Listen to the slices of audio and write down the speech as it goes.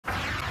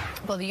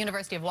Well, the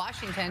University of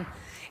Washington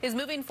is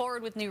moving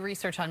forward with new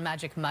research on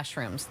magic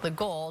mushrooms. The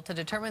goal to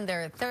determine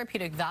their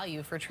therapeutic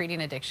value for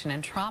treating addiction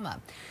and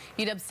trauma.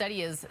 UW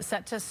study is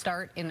set to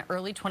start in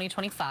early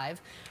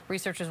 2025.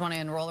 Researchers want to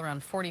enroll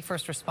around 40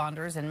 first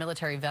responders and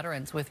military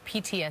veterans with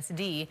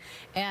PTSD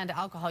and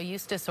alcohol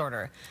use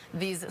disorder.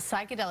 These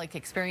psychedelic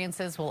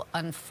experiences will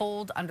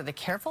unfold under the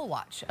careful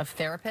watch of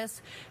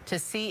therapists to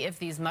see if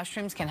these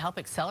mushrooms can help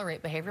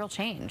accelerate behavioral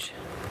change.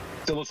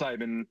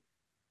 Psilocybin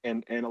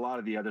and a lot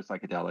of the other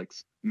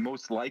psychedelics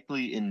most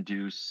likely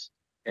induce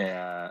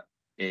a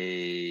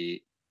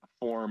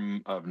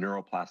form of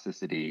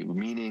neuroplasticity,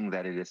 meaning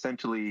that it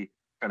essentially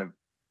kind of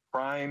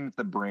primes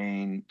the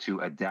brain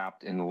to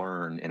adapt and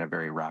learn in a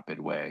very rapid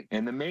way.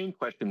 And the main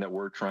question that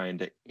we're trying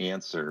to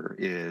answer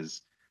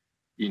is,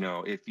 is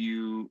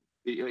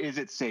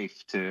it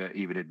safe to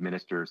even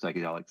administer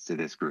psychedelics to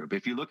this group?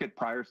 If you look at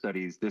prior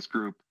studies, this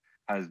group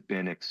has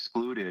been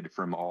excluded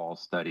from all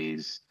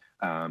studies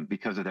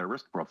because of their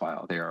risk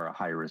profile. They are a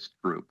high-risk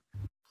group.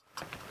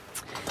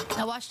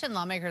 Now, Washington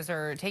lawmakers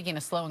are taking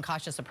a slow and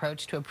cautious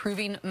approach to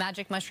approving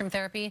magic mushroom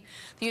therapy.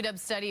 The UW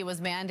study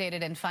was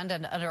mandated and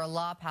funded under a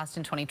law passed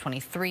in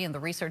 2023, and the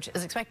research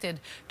is expected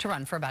to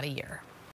run for about a year.